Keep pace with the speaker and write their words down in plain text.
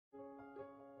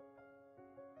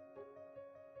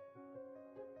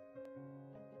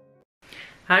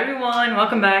Hi everyone,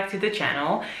 welcome back to the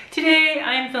channel. Today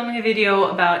I am filming a video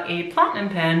about a platinum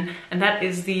pen, and that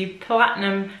is the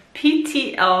Platinum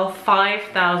PTL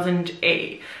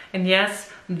 5000A. And yes,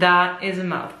 that is a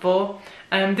mouthful.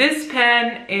 This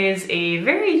pen is a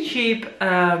very cheap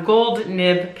gold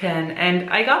nib pen, and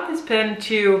I got this pen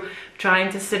to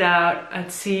trying to sit out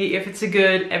and see if it's a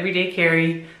good everyday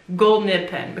carry gold nib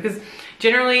pen, because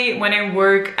generally when I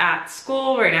work at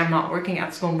school, right now I'm not working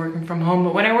at school, I'm working from home,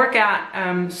 but when I work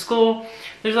at school,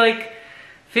 there's like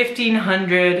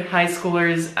 1,500 high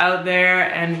schoolers out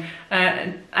there, and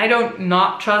I don't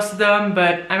not trust them,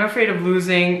 but I'm afraid of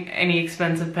losing any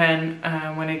expensive pen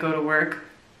when I go to work.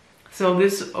 So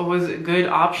this was a good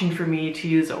option for me to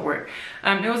use at work.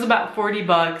 It was about 40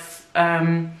 bucks,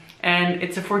 and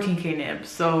it's a 14K nib,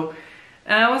 so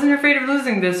I wasn't afraid of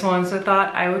losing this one, so I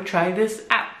thought I would try this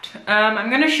out. I'm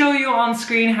going to show you on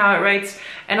screen how it writes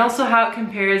and also how it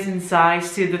compares in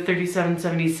size to the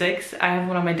 3776. I have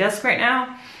one on my desk right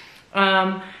now,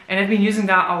 and I've been using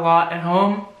that a lot at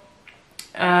home,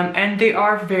 and they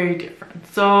are very different.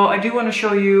 So I do want to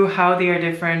show you how they are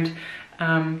different,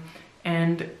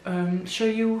 and show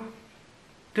you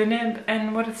the nib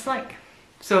and what it's like.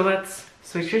 So let's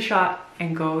switch the shot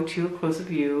and go to a close-up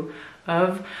view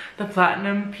of the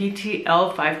Platinum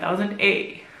PTL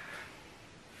 5000A.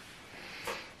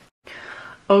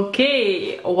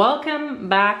 Okay, welcome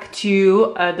back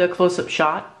to the close-up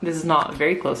shot. This is not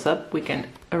very close-up, we can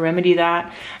remedy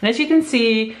that. And as you can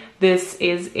see, this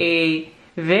is a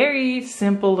very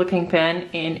simple looking pen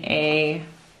in a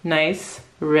nice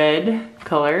red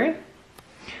color.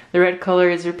 The red color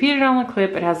is repeated on the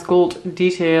clip, it has gold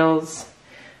details.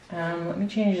 Let me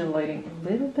change the lighting a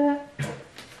little bit.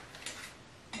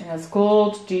 It has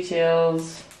gold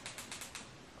details,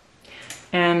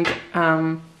 and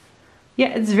yeah,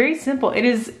 it's very simple.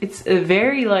 It's a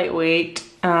very lightweight,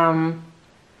 and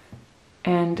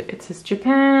it says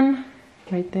Japan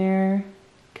right there.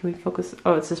 Can we focus?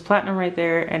 Oh, it says platinum right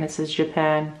there, and it says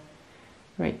Japan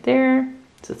right there.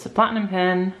 So it's a platinum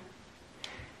pen,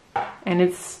 and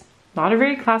it's not a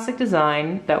very classic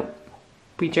design that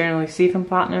we generally see from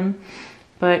platinum,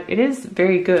 but it is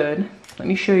very good. Let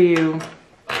me show you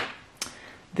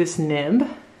this nib.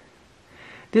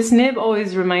 This nib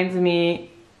always reminds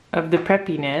me of the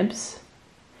preppy nibs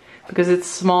because it's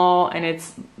small and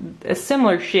it's a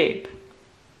similar shape,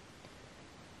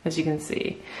 as you can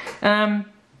see. It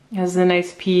has a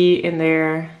nice P in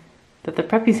there that the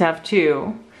preppies have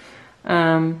too.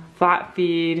 Flat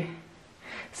feed,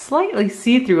 slightly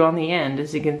see-through on the end,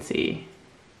 as you can see.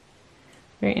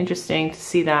 Very interesting to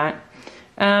see that.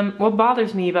 What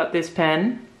bothers me about this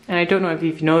pen, and I don't know if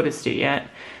you've noticed it yet,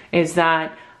 is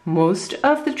that most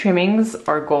of the trimmings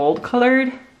are gold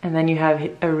colored, and then you have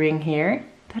a ring here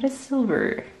that is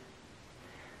silver.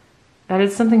 That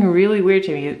is something really weird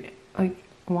to me. Like,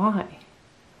 why?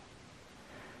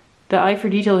 The eye for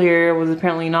detail here was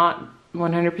apparently not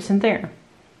 100% there.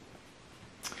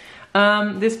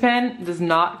 This pen does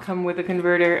not come with a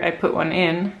converter. I put one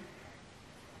in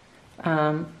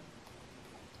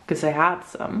because I had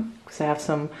some, because I have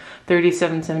some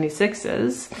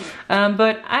 3776s,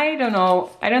 but I don't know,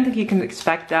 I don't think you can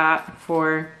expect that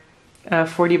for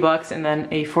 40 bucks and then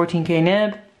a 14K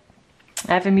nib.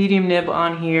 I have a medium nib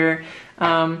on here,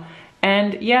 and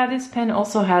yeah, this pen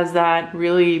also has that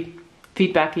really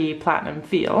feedbacky platinum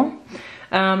feel.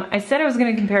 I said I was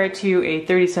going to compare it to a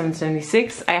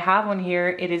 3776. I have one here.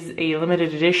 It is a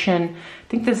limited edition. I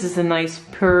think this is a nice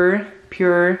pure.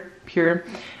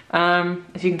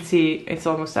 As you can see, it's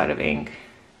almost out of ink.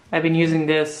 I've been using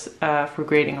this for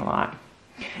grading a lot.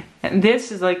 And this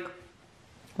is like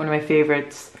one of my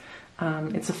favorites.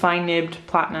 It's a fine nibbed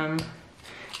platinum,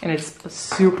 and it's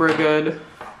super good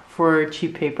for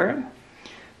cheap paper.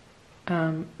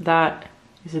 That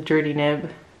is a dirty nib,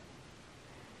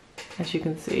 as you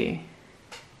can see.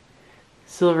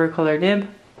 Silver color nib.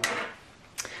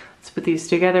 Let's put these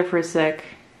together for a sec,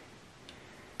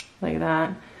 like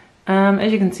that.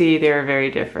 As you can see, they're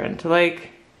very different. Like,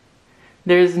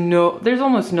 there's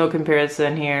almost no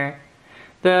comparison here.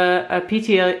 The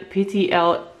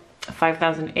PTL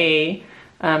 5000A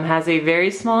has a very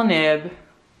small nib,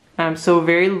 so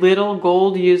very little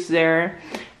gold used there,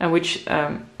 which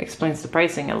explains the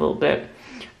pricing a little bit.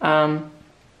 And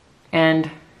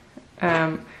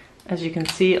as you can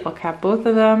see, I'll cap both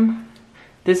of them.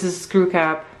 This is screw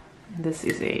cap, and this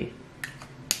is a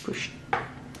push.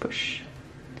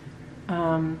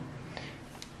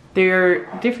 They're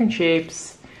different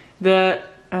shapes. The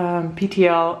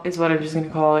PTL is what I'm just going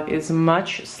to call it, is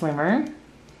much slimmer.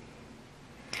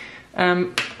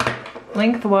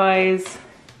 Lengthwise,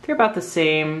 they're about the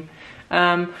same.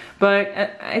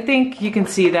 But I think you can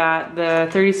see that the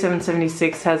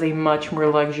 3776 has a much more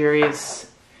luxurious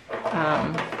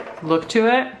look to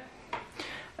it.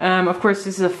 Of course,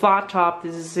 this is a flat top,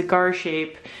 this is a cigar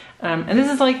shape, and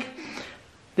this is like,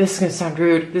 this is gonna sound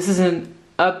rude, this is an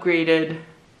upgraded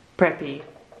Preppy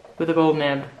with a gold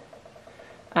nib.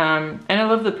 And I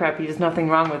love the Preppy, there's nothing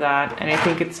wrong with that, and I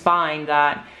think it's fine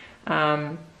that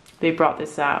they brought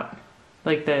this out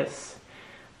like this.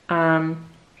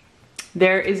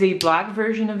 There is a black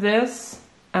version of this,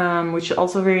 which is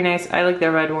also very nice. I like the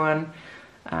red one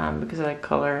because I like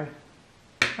color.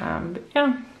 But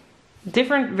yeah,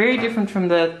 different, very different from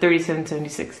the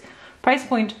 3776. Price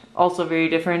point also very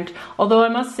different. Although I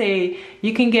must say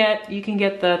you can get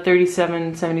the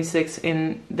 3776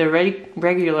 in the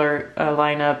regular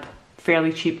lineup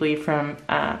fairly cheaply from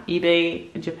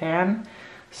eBay in Japan.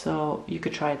 So you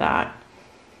could try that.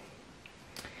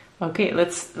 Okay,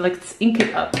 let's ink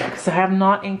it up because I have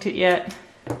not inked it yet.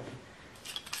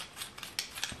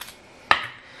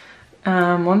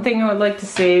 One thing I would like to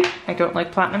say, I don't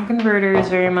like platinum converters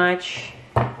very much.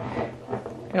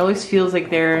 It always feels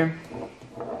like they're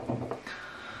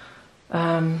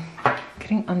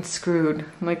getting unscrewed.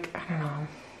 Like, I don't know,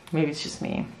 maybe it's just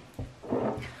me.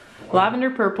 Lavender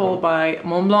Purple by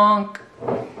Mont Blanc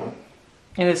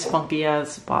in this funky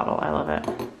ass bottle. I love it.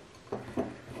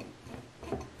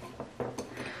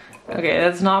 Okay,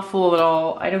 that's not full at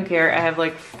all. I don't care. I have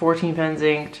like 14 pens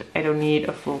inked. I don't need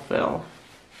a full fill.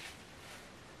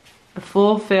 A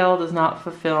full fill does not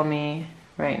fulfill me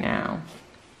right now.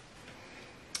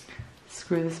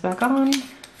 Screw this back on.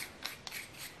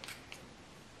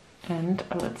 And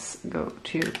let's go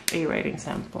to a writing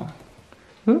sample.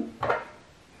 Ooh.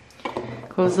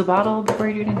 Close the bottle before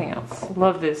you do anything else.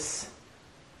 Love this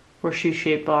horseshoe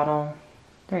shaped bottle.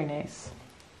 Very nice.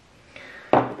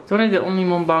 It's one of the only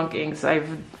Mont Blanc inks I've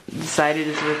decided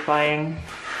is worth buying.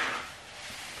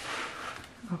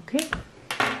 Okay.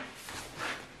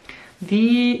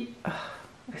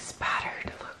 It's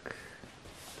battered, look.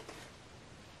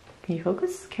 Can you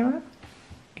focus, camera?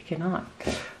 I cannot.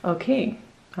 Okay,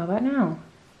 how about now?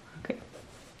 Okay.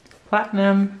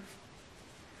 Platinum.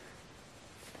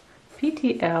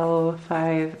 PTL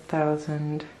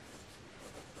 5000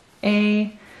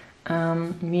 A.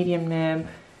 Medium nib.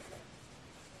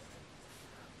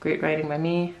 Great writing by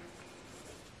me.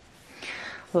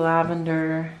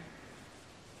 Lavender.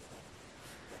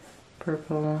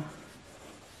 Purple.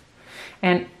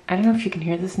 And I don't know if you can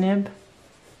hear this nib.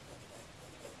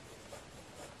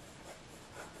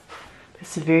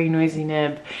 It's a very noisy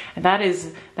nib. And that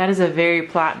is a very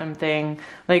platinum thing.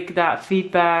 Like that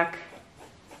feedback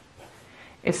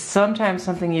is sometimes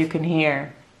something you can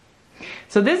hear.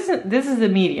 So this is the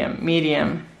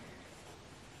medium.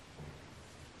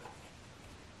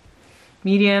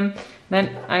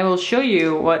 Then I will show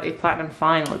you what a platinum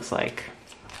fine looks like.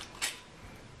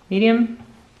 Medium.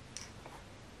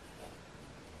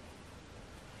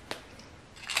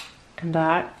 And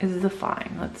that is the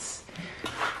fine. Let's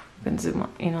zoom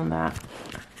in on that.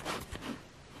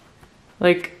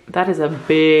 Like, that is a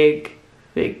big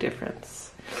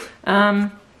difference.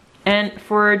 And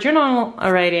for journal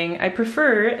writing, I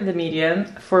prefer the medium.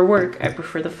 For work, I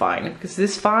prefer the fine, because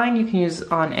this fine you can use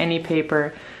on any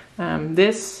paper.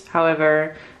 This,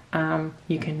 however,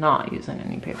 you cannot use on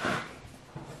any paper.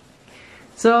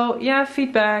 So yeah,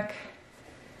 feedback,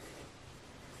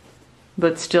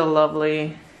 but still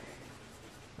lovely.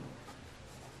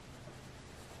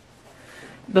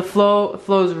 The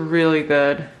flows really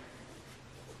good.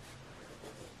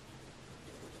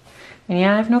 And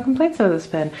yeah, I have no complaints about this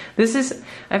pen.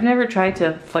 I've never tried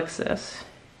to flex this.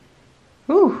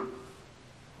 Ooh,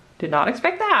 did not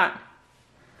expect that.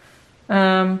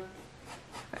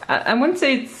 I wouldn't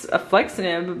say it's a flex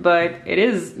nib, but it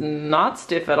is not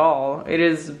stiff at all. It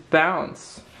is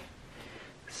bounce.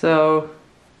 So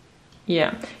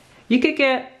yeah, you could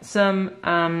get some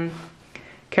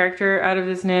character out of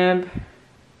this nib.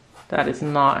 That is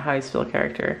not how you spell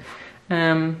character.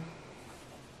 Out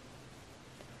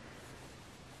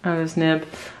of this nib.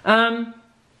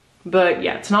 But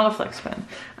yeah, it's not a flex pen.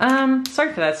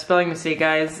 Sorry for that spelling mistake,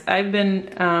 guys. I've been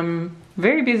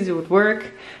very busy with work.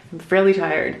 I'm fairly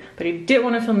tired, but I did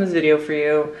want to film this video for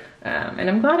you, and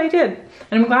I'm glad I did.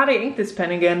 And I'm glad I inked this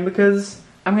pen again because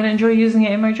I'm gonna enjoy using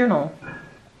it in my journal.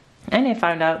 And I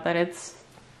found out that it's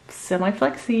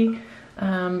semi-flexy.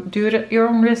 Do it at your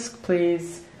own risk,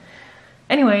 please.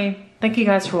 Anyway, thank you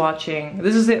guys for watching.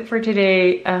 This is it for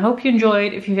today. I hope you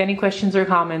enjoyed. If you have any questions or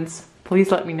comments,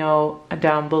 please let me know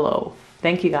down below.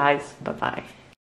 Thank you guys. Bye-bye.